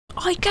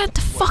I can't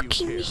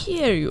fucking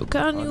hear you.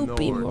 Can you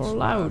be more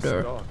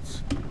louder?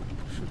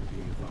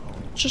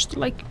 Just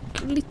like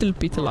a little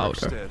bit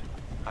louder.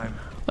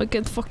 I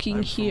can't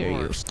fucking hear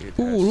you.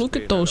 Ooh, look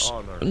at those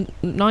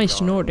nice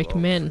Nordic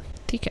men.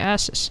 Thick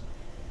asses.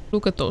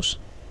 Look at those.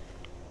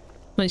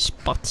 Nice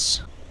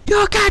butts.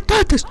 You can't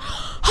do this!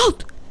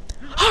 Halt!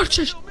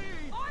 Archers!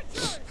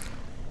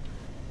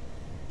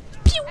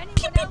 Pew,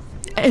 pew, pew.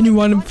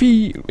 Anyone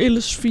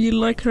else feel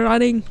like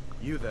running?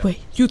 Wait,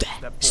 you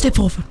there. Step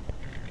over.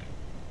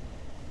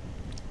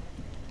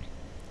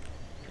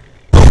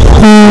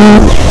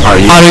 Are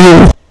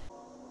you?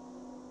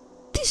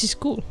 This is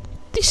cool.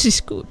 This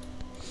is good.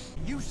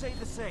 You say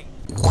the same.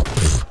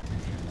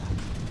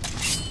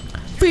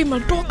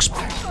 Female dogs.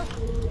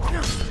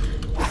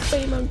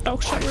 Female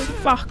dogs are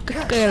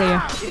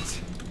vackra.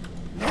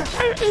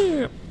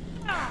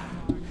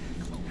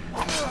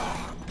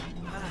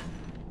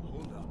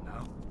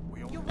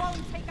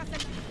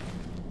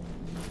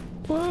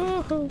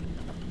 Whoa.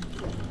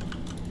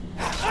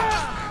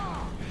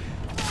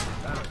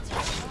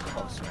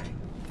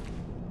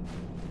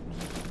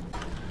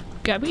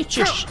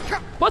 Cabbages.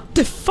 What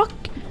the fuck?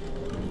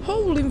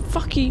 Holy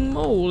fucking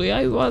moly,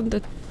 I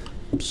wanted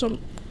some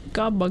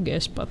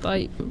cabbages, but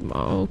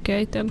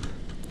okay then.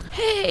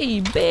 Hey,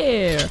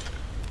 bear!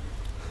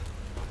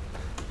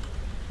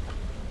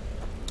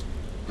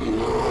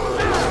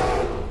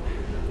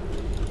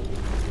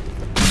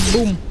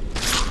 Boom.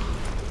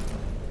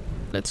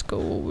 Let's go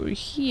over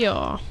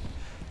here.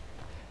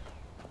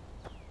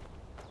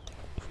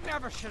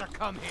 Never should have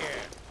come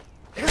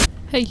here.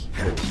 Hey,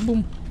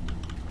 boom.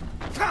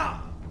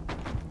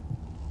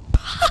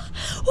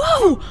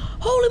 Whoa!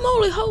 Holy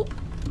moly, how...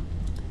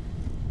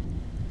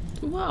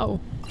 Wow.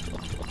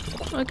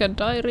 I can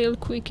die real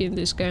quick in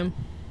this game.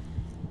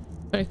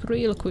 Like,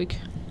 real quick.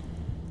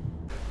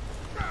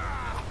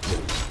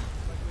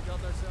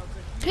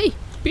 Hey,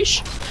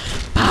 fish!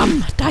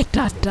 Bam! Die,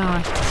 die,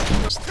 die!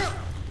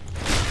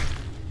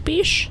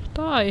 Fish,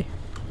 die!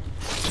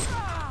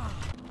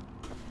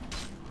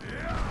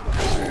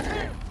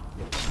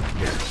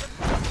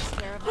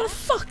 What the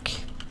fuck?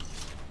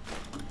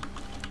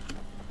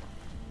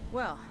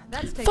 Well,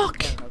 that's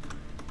fuck!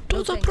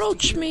 Don't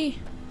approach me!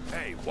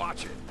 Hey,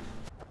 watch it.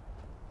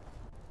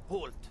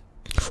 Hold.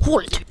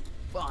 Hold!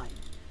 Fine.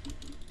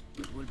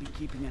 But we'll be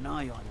keeping an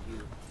eye on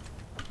you.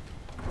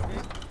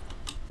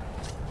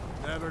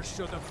 Never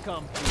should have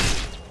come here.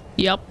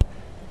 Yup.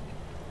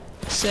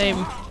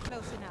 Same.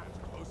 Close enough.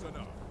 Close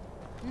enough.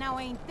 Now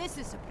ain't this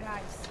a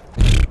surprise?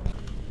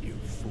 You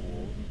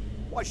fool.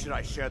 Why should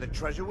I share the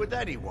treasure with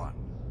anyone?